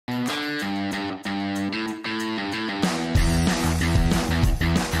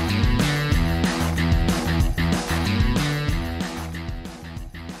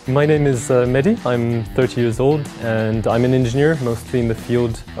My name is Mehdi. I'm 30 years old and I'm an engineer, mostly in the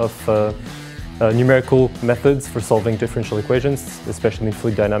field of numerical methods for solving differential equations, especially in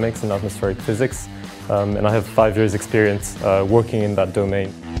fluid dynamics and atmospheric physics. And I have 5 years experience working in that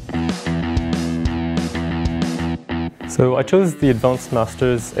domain. So I chose the Advanced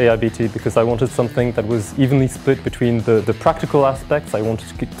Masters AIBT because I wanted something that was evenly split between the practical aspects. I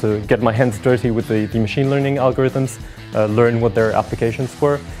wanted to get my hands dirty with the machine learning algorithms, learn what their applications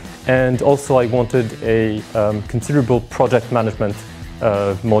were, and also I wanted a considerable project management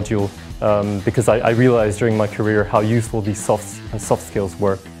module because I realized during my career how useful these soft skills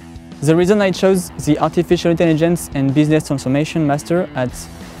were. The reason I chose the Artificial Intelligence and Business Transformation Master at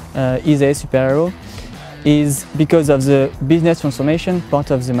ISAE-SUPAERO is because of the business transformation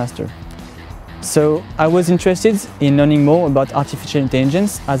part of the master. So I was interested in learning more about artificial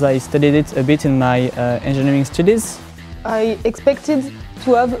intelligence as I studied it a bit in my engineering studies. I expected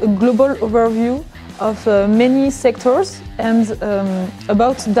to have a global overview of many sectors and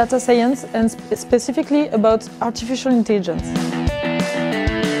about data science and specifically about artificial intelligence.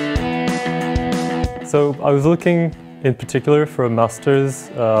 So I was looking in particular for a master's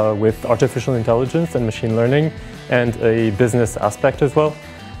with artificial intelligence and machine learning and a business aspect as well.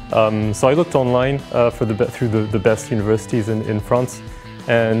 So I looked online through the best universities in France,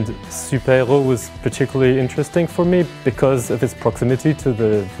 and SUPAERO was particularly interesting for me because of its proximity to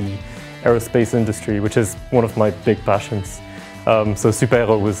the aerospace industry, which is one of my big passions. So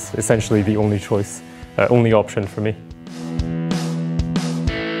SUPAERO was essentially the only choice, only option for me.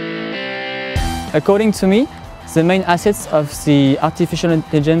 According to me, the main assets of the Artificial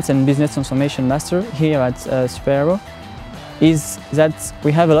Intelligence and Business Transformation Master here at SUPAERO is that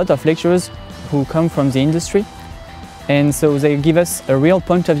we have a lot of lecturers who come from the industry, and so they give us a real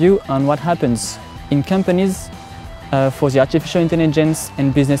point of view on what happens in companies for the artificial intelligence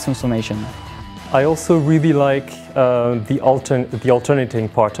and business transformation. I also really like the alternating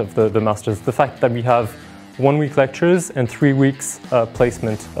part of the Masters, the fact that we have 1 week lectures and 3 weeks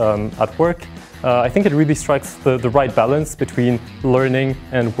placement at work. I think it really strikes the right balance between learning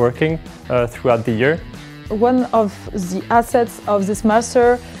and working throughout the year. One of the assets of this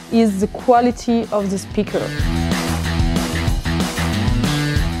master is the quality of the speaker.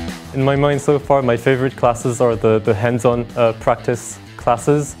 In my mind so far, my favorite classes are the hands-on practice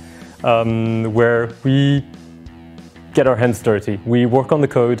classes where we get our hands dirty. We work on the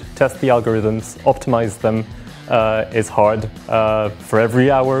code, test the algorithms, optimize them. It's hard. For every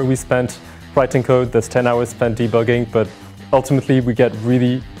hour we spent writing code, there's 10 hours spent debugging, but ultimately we get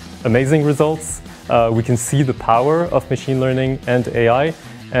really amazing results. We can see the power of machine learning and AI,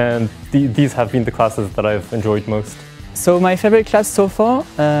 and these have been the classes that I've enjoyed most. So my favorite class so far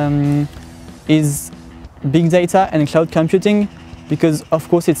is big data and cloud computing, because of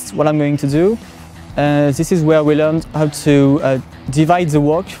course it's what I'm going to do. This is where we learned how to divide the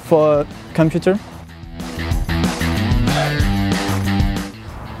work for a computer.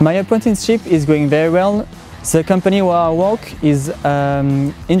 My apprenticeship is going very well. The company where I work is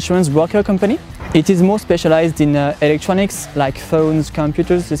an insurance broker company. It is more specialized in electronics like phones,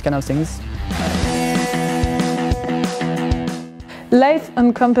 computers, these kind of things. Life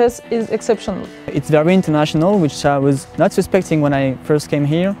on campus is exceptional. It's very international, which I was not suspecting when I first came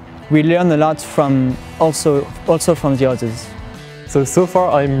here. We learn a lot from also from the others. So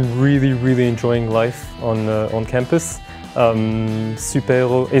far I'm really enjoying life on campus.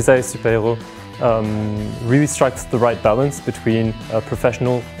 ISAE-SUPAERO really strikes the right balance between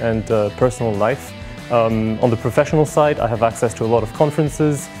professional and personal life. On the professional side, I have access to a lot of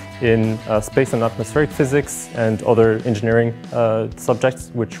conferences in space and atmospheric physics and other engineering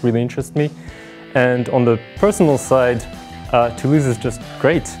subjects which really interest me. And on the personal side, Toulouse is just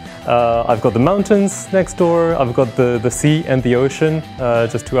great. I've got the mountains next door, I've got the sea and the ocean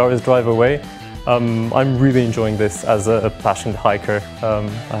just 2 hours drive away. I'm really enjoying this as a passionate hiker.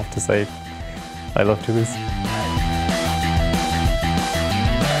 I have to say, I love Toulouse.